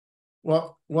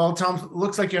Well, Tom,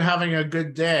 looks like you're having a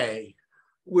good day.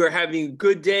 We're having a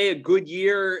good day, a good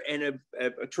year, and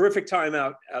a terrific time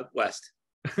out west.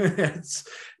 It's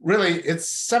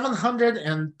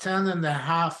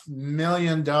 $710.5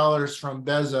 million from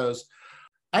Bezos.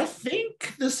 I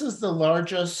think this is the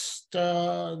largest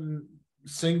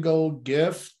single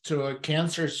gift to a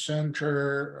cancer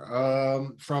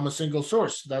center from a single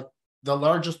source. That the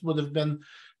largest would have been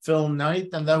Phil Knight,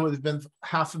 and that would have been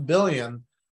 $500 million.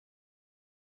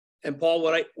 And Paul,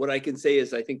 what I can say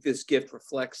is I think this gift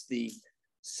reflects the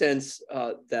sense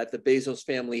that the Bezos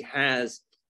family has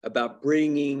about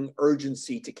bringing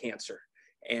urgency to cancer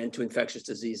and to infectious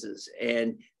diseases.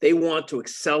 And they want to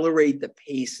accelerate the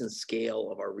pace and scale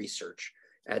of our research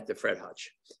at the Fred Hutch.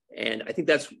 And I think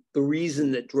that's the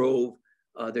reason that drove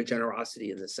their generosity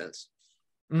in this sense.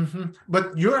 Mm-hmm.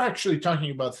 But you're actually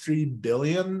talking about $3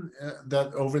 billion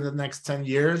that over the next 10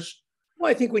 years.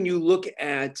 Well, I think when you look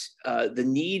at the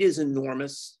need is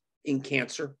enormous in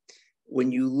cancer.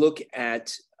 When you look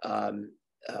at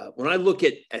when I look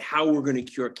at how we're going to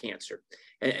cure cancer,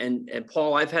 and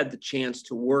Paul, I've had the chance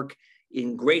to work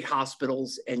in great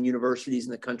hospitals and universities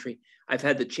in the country. I've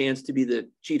had the chance to be the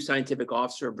chief scientific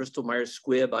officer of Bristol Myers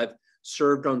Squibb. I've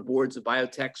served on boards of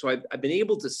biotech, so I've been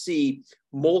able to see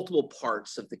multiple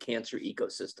parts of the cancer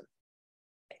ecosystem.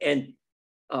 And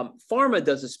pharma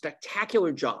does a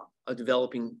spectacular job of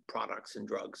developing products and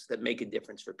drugs that make a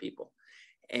difference for people.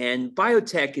 And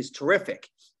biotech is terrific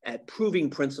at proving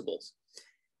principles.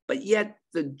 But yet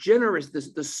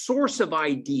the source of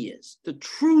ideas, the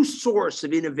true source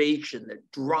of innovation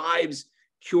that drives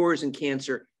cures in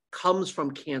cancer comes from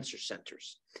cancer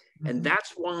centers. Mm-hmm. And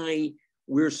that's why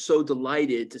we're so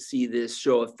delighted to see this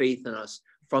show of faith in us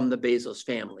from the Bezos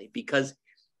family, because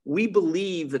we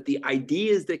believe that the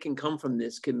ideas that can come from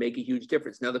this can make a huge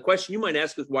difference. Now, the question you might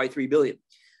ask is why $3 billion?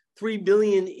 $3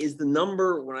 billion is the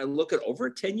number when I look at over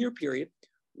a 10-year period,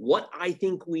 what I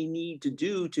think we need to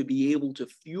do to be able to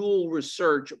fuel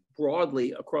research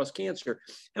broadly across cancer.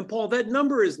 And Paul, that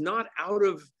number is not out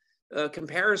of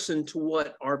comparison to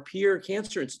what our peer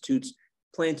cancer institutes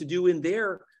plan to do in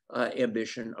their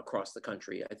ambition across the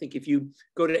country. I think if you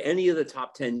go to any of the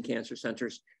top 10 cancer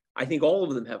centers, I think all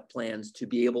of them have plans to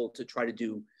be able to try to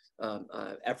do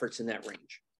efforts in that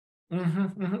range.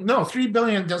 Mm-hmm, mm-hmm. No, $3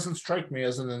 billion doesn't strike me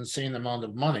as an insane amount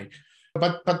of money.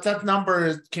 But that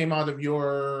number came out of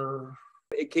your...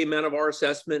 It came out of our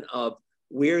assessment of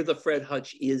where the Fred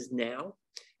Hutch is now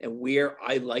and where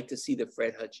I'd like to see the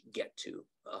Fred Hutch get to.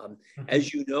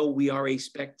 As you know, we are a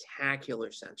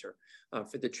spectacular center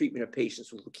for the treatment of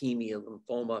patients with leukemia,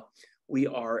 lymphoma. We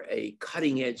are a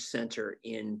cutting-edge center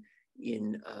in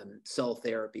cell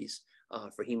therapies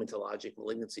for hematologic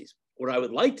malignancies. What I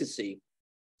would like to see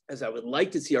is I would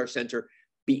like to see our center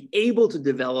be able to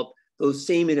develop those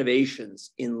same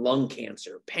innovations in lung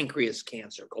cancer, pancreas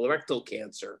cancer, colorectal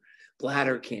cancer,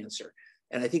 bladder cancer.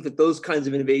 And I think that those kinds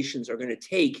of innovations are going to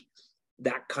take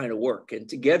that kind of work. And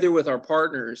together with our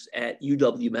partners at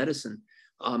UW Medicine,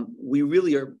 we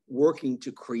really are working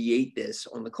to create this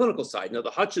on the clinical side. Now, the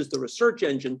Hutch is the research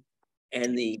engine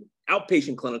and the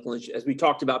outpatient clinical, as we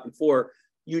talked about before,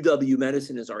 UW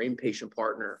Medicine is our inpatient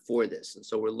partner for this. And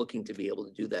so we're looking to be able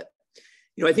to do that.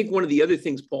 You know, I think one of the other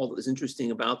things, Paul, that was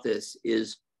interesting about this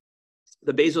is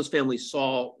the Bezos family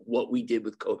saw what we did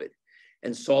with COVID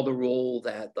and saw the role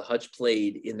that the Hutch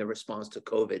played in the response to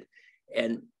COVID.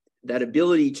 And that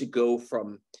ability to go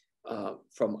from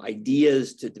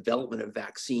ideas to development of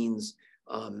vaccines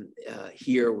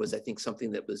here was, I think,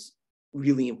 something that was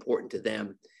really important to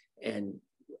them. And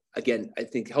again, I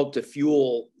think helped to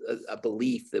fuel a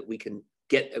belief that we can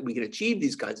achieve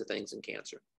these kinds of things in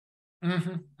cancer.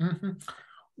 Mm-hmm, mm-hmm.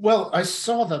 Well, I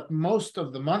saw that most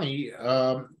of the money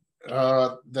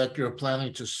that you're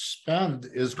planning to spend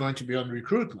is going to be on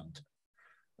recruitment.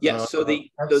 Yes. So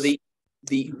the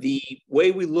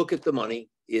way we look at the money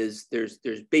is there's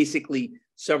basically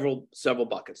several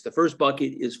buckets. The first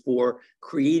bucket is for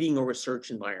creating a research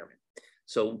environment.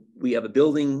 So we have a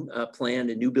building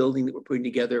planned, a new building that we're putting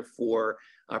together for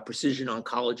precision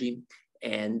oncology.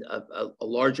 And a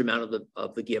large amount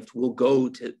of the gift will go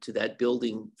to that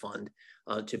building fund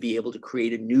to be able to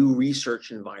create a new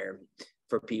research environment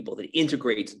for people that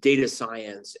integrates data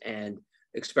science and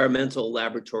experimental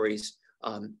laboratories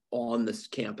on this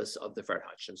campus of the Fred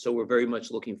Hutch. And so we're very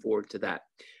much looking forward to that.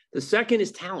 The second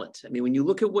is talent. I mean, when you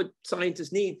look at what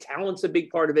scientists need, talent's a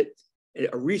big part of it.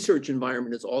 A research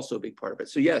environment is also a big part of it.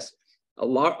 So yes, a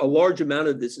large amount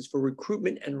of this is for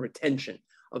recruitment and retention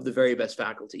of the very best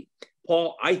faculty.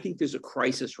 Paul, I think there's a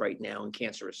crisis right now in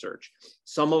cancer research.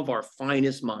 Some of our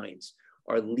finest minds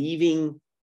are leaving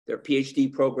their PhD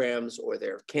programs or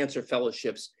their cancer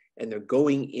fellowships, and they're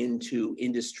going into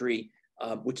industry,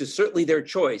 which is certainly their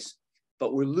choice.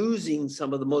 But we're losing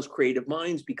some of the most creative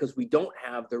minds because we don't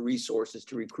have the resources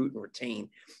to recruit and retain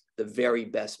the very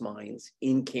best minds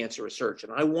in cancer research.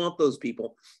 And I want those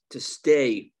people to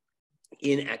stay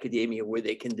in academia where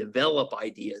they can develop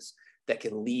ideas that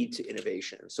can lead to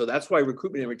innovation. So that's why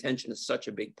recruitment and retention is such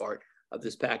a big part of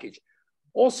this package.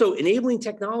 Also, enabling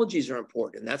technologies are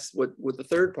important, and that's what the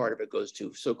third part of it goes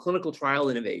to. So clinical trial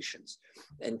innovations,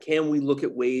 and can we look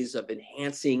at ways of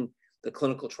enhancing the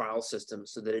clinical trial system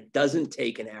so that it doesn't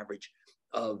take an average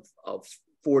of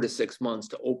 4 to 6 months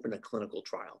to open a clinical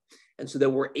trial, and so that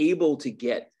we're able to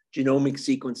get genomic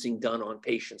sequencing done on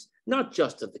patients, not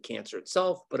just of the cancer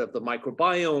itself, but of the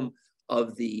microbiome,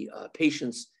 of the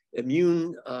patient's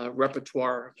immune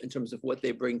repertoire in terms of what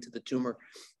they bring to the tumor,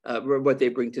 what they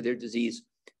bring to their disease.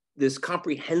 This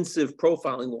comprehensive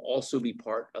profiling will also be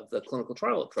part of the clinical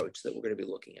trial approach that we're going to be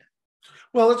looking at.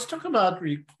 Well, let's talk about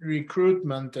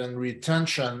recruitment and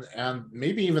retention and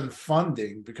maybe even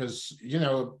funding, because,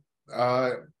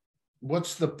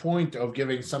 what's the point of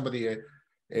giving somebody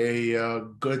a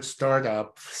good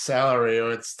startup salary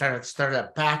or a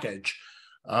startup package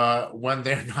when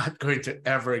they're not going to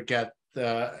ever get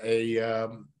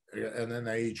an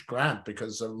NIH grant?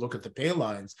 Because look at the pay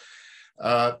lines.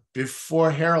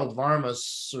 Before Harold Varmus,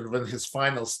 sort of in his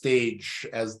final stage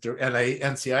as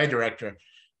NCI director,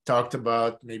 talked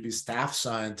about maybe staff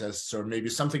scientists or maybe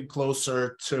something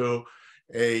closer to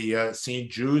a St.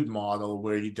 Jude model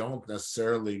where you don't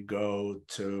necessarily go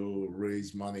to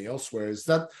raise money elsewhere.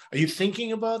 Are you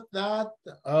thinking about that,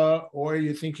 or are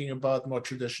you thinking about more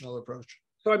traditional approach?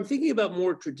 So I'm thinking about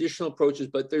more traditional approaches,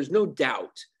 but there's no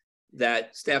doubt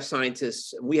that staff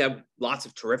scientists, and we have lots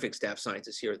of terrific staff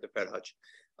scientists here at the Fred Hutch,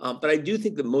 but I do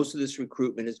think that most of this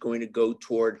recruitment is going to go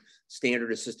toward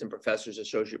standard assistant professors,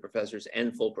 associate professors,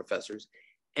 and full professors.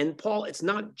 And Paul, it's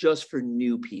not just for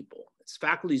new people. It's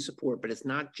faculty support, but it's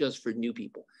not just for new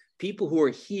people. People who are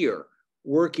here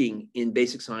working in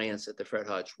basic science at the Fred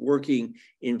Hutch, working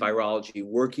in virology,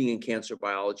 working in cancer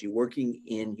biology, working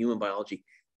in human biology.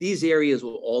 These areas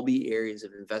will all be areas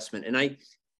of investment. And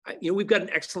we've got an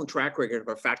excellent track record of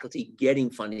our faculty getting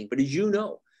funding. But as you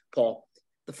know, Paul,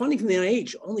 the funding from the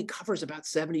NIH only covers about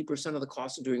 70% of the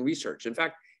cost of doing research. In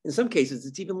fact, in some cases,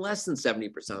 it's even less than 70%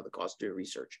 of the cost of doing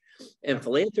research. And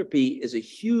philanthropy is a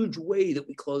huge way that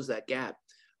we close that gap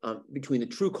between the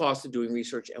true cost of doing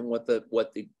research and what the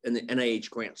NIH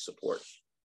grants support.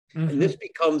 Mm-hmm. And this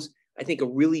becomes, I think, a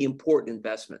really important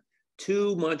investment.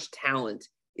 Too much talent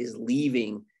is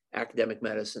leaving academic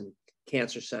medicine,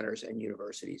 cancer centers, and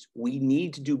universities. We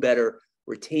need to do better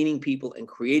retaining people and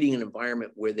creating an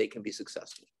environment where they can be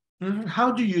successful. Mm-hmm.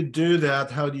 How do you do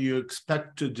that? How do you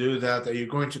expect to do that? Are you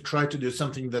going to try to do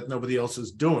something that nobody else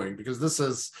is doing? Because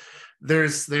there's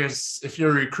if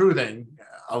you're recruiting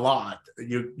a lot,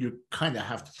 you kind of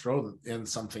have to throw in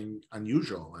something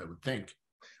unusual, I would think.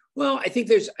 Well, I think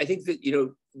that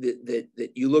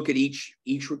that you look at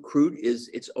each recruit is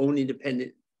its own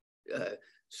independent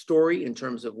story in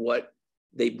terms of what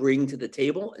they bring to the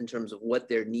table, in terms of what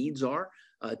their needs are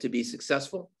to be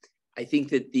successful. I think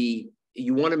that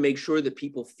you want to make sure that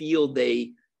people feel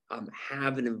they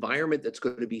have an environment that's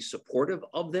going to be supportive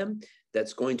of them,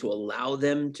 that's going to allow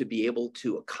them to be able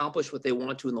to accomplish what they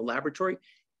want to in the laboratory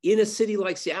in a city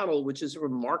like Seattle, which is a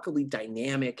remarkably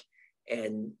dynamic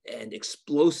and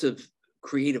explosive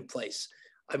creative place.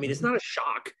 I mean, it's not a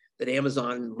shock that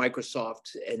Amazon,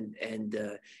 Microsoft, and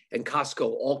Costco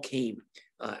all came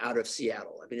out of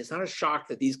Seattle. I mean, it's not a shock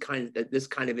that this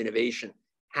kind of innovation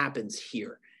happens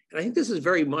here. And I think this is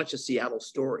very much a Seattle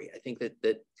story. I think that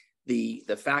the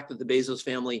fact that the Bezos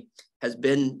family has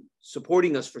been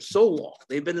supporting us for so long,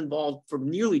 they've been involved for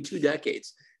nearly 2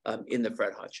 decades in the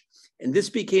Fred Hutch. And this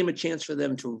became a chance for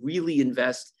them to really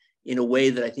invest in a way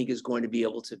that I think is going to be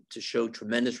able to show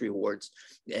tremendous rewards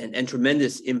and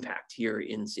tremendous impact here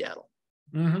in Seattle.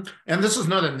 Mm-hmm. And this is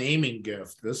not a naming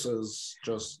gift. This is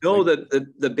just... No, the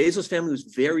Bezos family was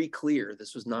very clear.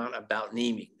 This was not about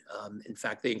naming. In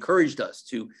fact, they encouraged us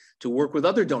to work with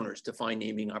other donors to find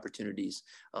naming opportunities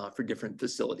for different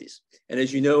facilities. And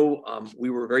as you know,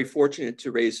 we were very fortunate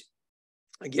to raise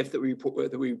a gift that we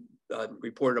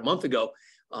reported a month ago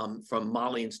from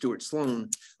Molly and Stuart Sloan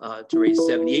to raise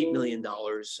 $78 million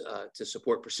to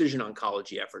support precision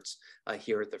oncology efforts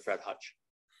here at the Fred Hutch.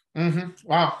 Mm-hmm.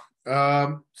 Wow.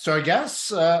 So I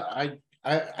guess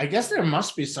I guess there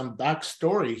must be some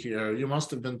backstory here. You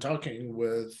must have been talking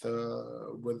with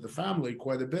the family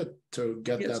quite a bit to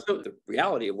get that. So the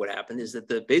reality of what happened is that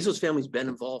the Bezos family's been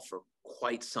involved for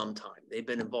quite some time. They've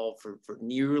been involved for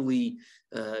nearly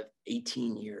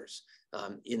 18 years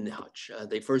in the Hutch.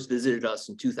 They first visited us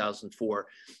in 2004,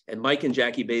 and Mike and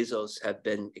Jackie Bezos have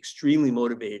been extremely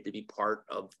motivated to be part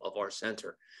of our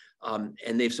center.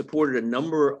 And they've supported a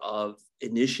number of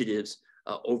initiatives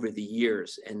over the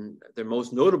years. And their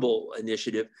most notable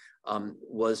initiative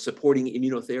was supporting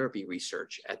immunotherapy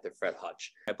research at the Fred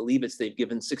Hutch. I believe they've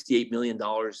given $68 million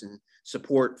in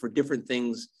support for different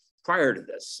things prior to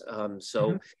this.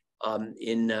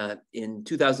 In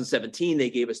 2017, they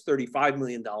gave us $35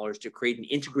 million to create an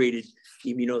integrated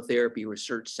immunotherapy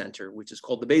research center, which is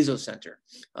called the Bezos Center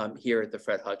here at the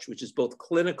Fred Hutch, which is both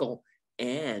clinical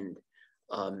and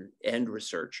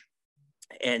research.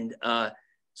 And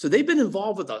so they've been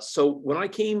involved with us. So when I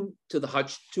came to the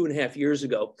Hutch 2.5 years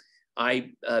ago,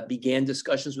 I began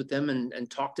discussions with them and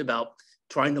talked about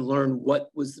trying to learn what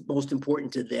was most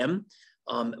important to them,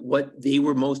 what they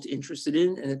were most interested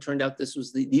in. And it turned out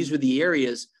these were the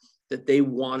areas that they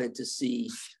wanted to see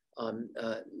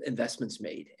investments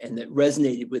made, and that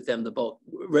resonated with them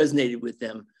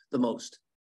the most.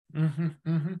 Mm-hmm,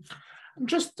 mm-hmm.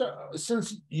 Just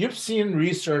since you've seen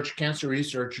cancer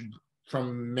research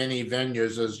from many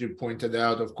venues, as you pointed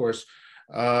out, of course,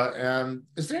 and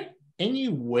is there any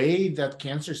way that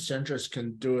cancer centers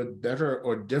can do it better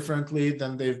or differently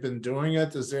than they've been doing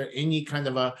it? Is there any kind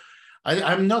of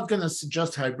I'm not going to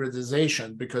suggest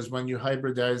hybridization, because when you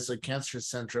hybridize a cancer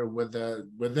center with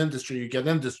industry, you get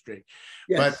industry.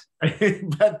 Yes.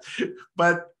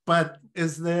 But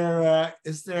is there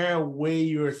a way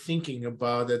you're thinking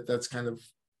about it that's kind of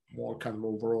more kind of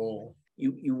overall?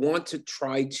 You want to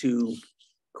try to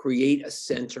create a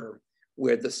center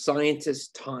where the scientist's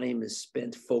time is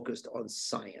spent focused on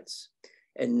science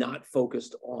and not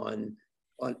focused on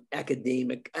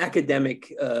academic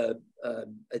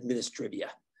administrivia,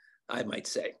 I might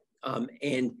say.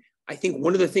 And I think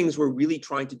one of the things we're really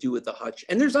trying to do at the Hutch,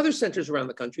 and there's other centers around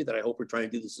the country that I hope we're trying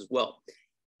to do this as well,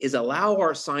 is allow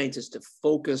our scientists to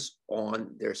focus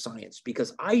on their science.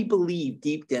 Because I believe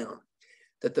deep down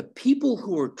that the people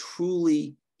who are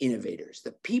truly innovators,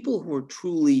 the people who are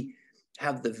truly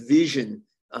have the vision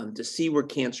to see where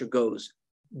cancer goes,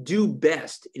 do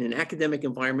best in an academic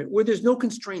environment where there's no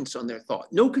constraints on their thought,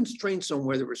 no constraints on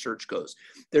where the research goes.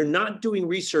 They're not doing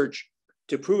research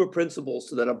to prove a principle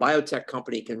so that a biotech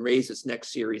company can raise its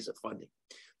next series of funding.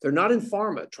 They're not in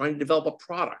pharma trying to develop a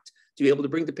product to be able to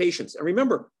bring to patients. And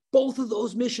remember, both of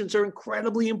those missions are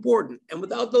incredibly important. And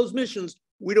without those missions,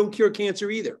 we don't cure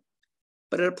cancer either.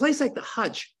 But at a place like the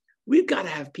Hutch, we've got to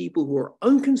have people who are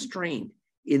unconstrained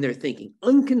in their thinking,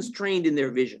 unconstrained in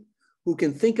their vision, who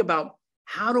can think about,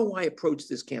 how do I approach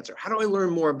this cancer? How do I learn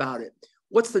more about it?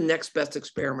 What's the next best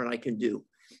experiment I can do?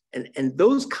 And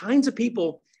those kinds of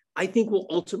people, I think, will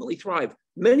ultimately thrive.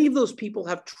 Many of those people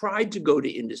have tried to go to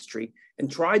industry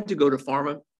and tried to go to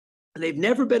pharma, and they've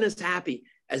never been as happy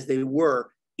as they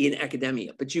were in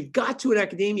academia. But you've got to, in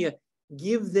academia,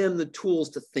 give them the tools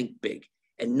to think big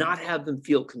and not have them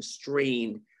feel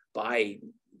constrained by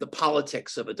the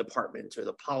politics of a department or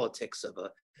the politics of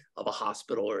a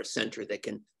hospital or a center that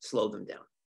can slow them down.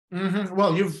 Mm-hmm.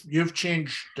 Well, you've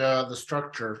changed the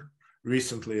structure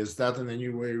recently. Is that in any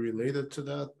way related to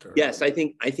that? Or? Yes, I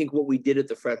think what we did at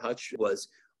the Fred Hutch was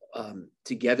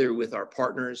together with our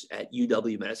partners at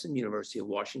UW Medicine, University of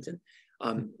Washington,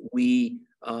 we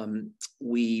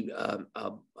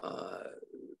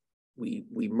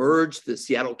merged the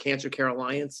Seattle Cancer Care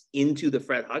Alliance into the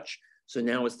Fred Hutch. So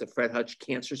now it's the Fred Hutch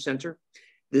Cancer Center.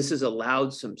 This has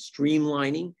allowed some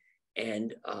streamlining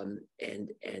and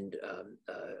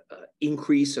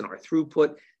increase in our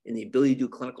throughput and the ability to do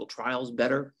clinical trials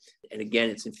better. And again,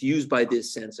 it's infused by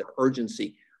this sense of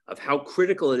urgency of how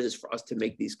critical it is for us to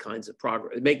make these kinds of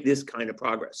progress, make this kind of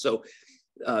progress. So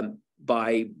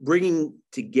by bringing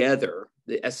together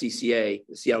the SCCA,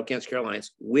 the Seattle Cancer Care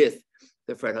Alliance, with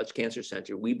the Fred Hutch Cancer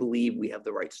Center, we believe we have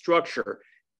the right structure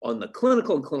on the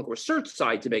clinical and clinical research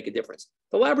side to make a difference.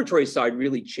 The laboratory side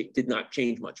really did not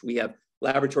change much. We have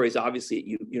laboratories, obviously, at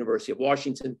University of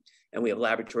Washington, and we have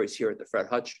laboratories here at the Fred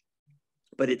Hutch.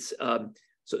 But it's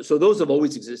so those have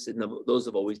always existed, and those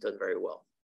have always done very well.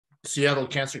 Seattle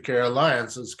Cancer Care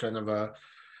Alliance is kind of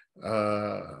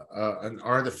an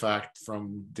artifact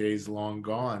from days long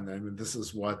gone. I mean, this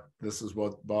is what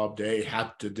Bob Day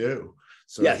had to do.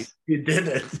 So yes, he did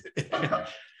it.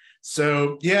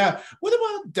 So yeah, what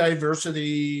about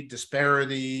diversity,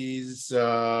 disparities,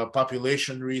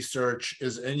 population research?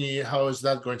 How is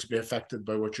that going to be affected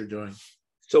by what you're doing?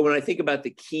 So when I think about the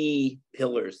key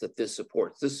pillars that this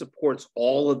supports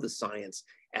all of the science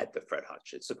at the Fred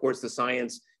Hutch. It supports the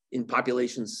science in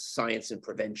population science and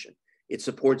prevention. It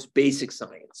supports basic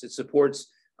science. It supports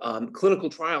clinical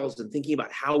trials and thinking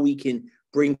about how we can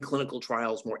bring clinical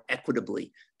trials more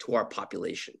equitably to our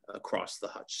population across the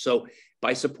Hutch. So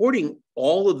by supporting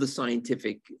all of the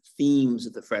scientific themes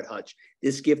of the Fred Hutch,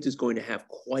 this gift is going to have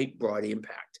quite broad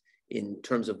impact in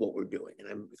terms of what we're doing. And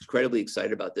I'm incredibly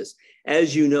excited about this.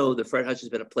 As you know, the Fred Hutch has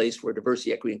been a place where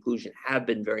diversity, equity, inclusion have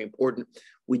been very important.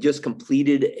 We just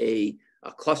completed a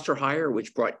cluster hire,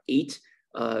 which brought 8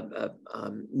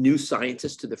 new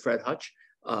scientists to the Fred Hutch.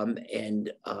 And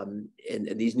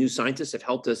these new scientists have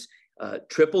helped us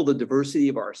triple the diversity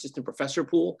of our assistant professor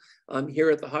pool here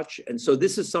at the Hutch. And so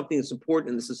this is something that's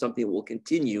important, and this is something that will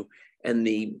continue. And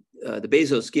the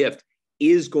Bezos gift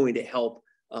is going to help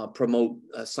promote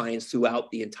science throughout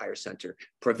the entire center.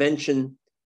 Prevention,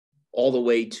 all the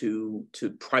way to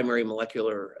primary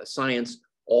molecular science,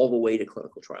 all the way to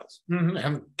clinical trials. Mm-hmm.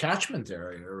 And catchment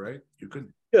area, right? You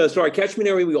could. Yeah, so our catchment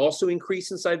area, we also increased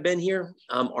since I've been here.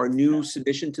 Our new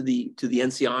submission to the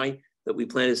NCI that we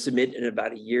plan to submit in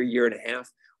about a year and a half.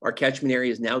 Our catchment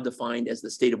area is now defined as the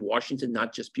state of Washington,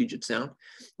 not just Puget Sound.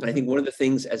 And I think one of the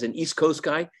things as an East Coast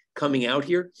guy coming out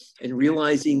here and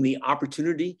realizing the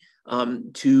opportunity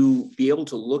to be able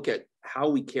to look at how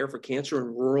we care for cancer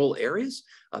in rural areas,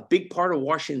 a big part of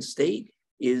Washington state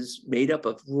is made up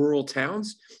of rural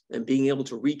towns, and being able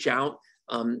to reach out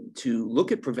to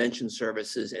look at prevention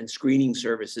services and screening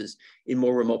services in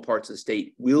more remote parts of the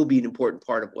state will be an important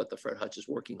part of what the Fred Hutch is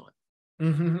working on.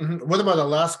 Mm-hmm. What about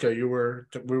Alaska? We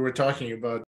were talking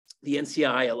about. The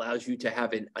NCI allows you to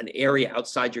have an area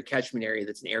outside your catchment area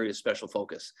that's an area of special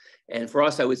focus. And for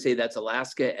us, I would say that's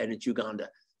Alaska and it's Uganda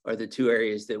are the 2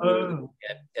 areas that we're looking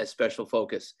at as special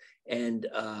focus. And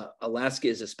Alaska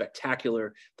is a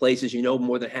spectacular place. As you know,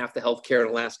 more than half the healthcare in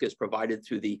Alaska is provided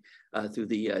through the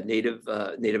Native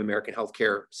American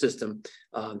healthcare system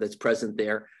that's present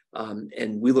there.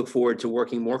 And we look forward to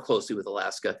working more closely with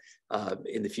Alaska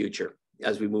in the future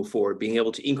as we move forward, being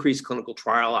able to increase clinical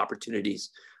trial opportunities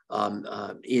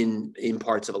in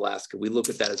parts of Alaska. We look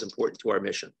at that as important to our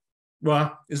mission.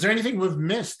 Well, is there anything we've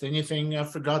missed? Anything I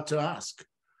forgot to ask?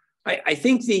 I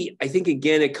think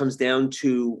again, it comes down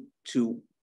to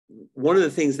one of the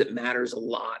things that matters a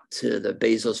lot to the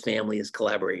Bezos family is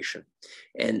collaboration.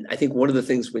 And I think one of the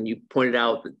things when you pointed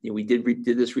out that we did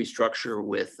this restructure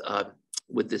with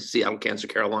the Seattle Cancer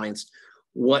Care Alliance,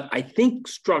 what I think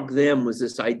struck them was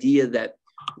this idea that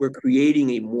we're creating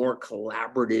a more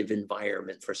collaborative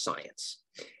environment for science.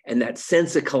 And that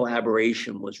sense of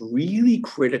collaboration was really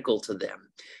critical to them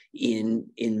in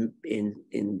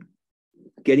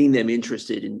getting them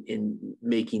interested in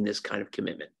making this kind of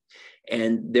commitment.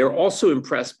 And they're also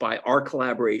impressed by our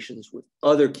collaborations with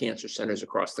other cancer centers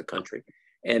across the country.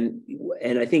 And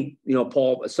I think,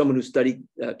 Paul, as someone who studied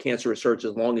cancer research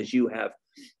as long as you have,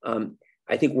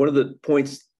 I think one of the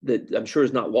points that I'm sure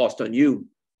is not lost on you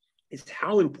is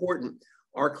how important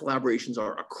our collaborations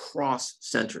are across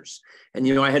centers. And,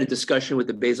 I had a discussion with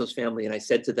the Bezos family, and I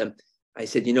said to them, I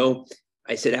said,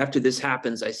 after this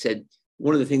happens, I said,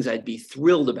 one of the things I'd be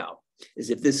thrilled about is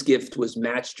if this gift was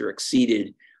matched or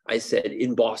exceeded, I said,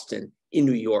 in Boston, in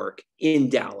New York, in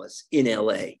Dallas, in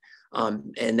LA.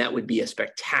 And that would be a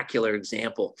spectacular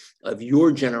example of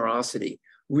your generosity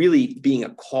really being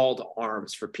a call to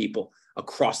arms for people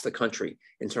across the country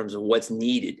in terms of what's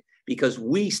needed, because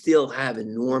we still have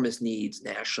enormous needs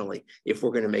nationally if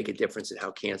we're going to make a difference in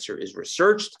how cancer is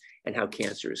researched and how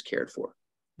cancer is cared for.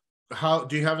 How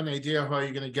do you have an idea of how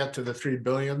you're going to get to the 3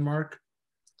 billion mark?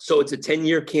 So it's a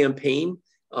 10-year campaign.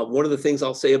 One of the things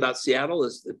I'll say about Seattle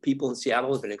is the people in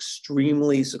Seattle have been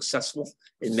extremely successful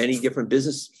in many different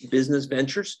business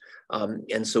ventures.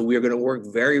 And so we're going to work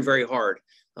very, very hard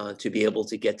to be able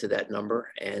to get to that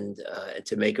number and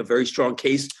to make a very strong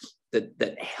case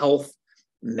that health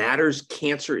matters.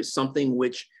 Cancer is something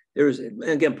which and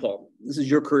again, Paul, this is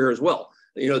your career as well.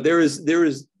 There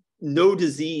is no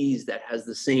disease that has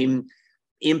the same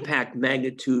impact,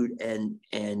 magnitude,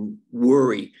 and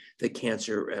worry that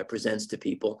cancer presents to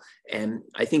people. And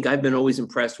I think I've been always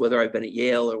impressed, whether I've been at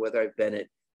Yale or whether I've been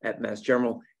at Mass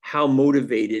General, how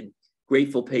motivated,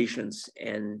 grateful patients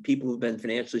and people who've been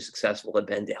financially successful have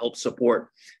been to help support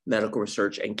medical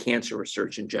research and cancer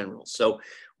research in general. So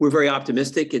we're very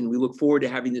optimistic, and we look forward to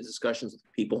having the discussions with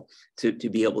people to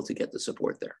be able to get the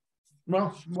support there.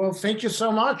 Well, thank you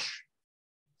so much.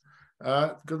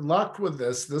 Good luck with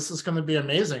this. This is going to be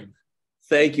amazing.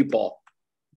 Thank you, Paul.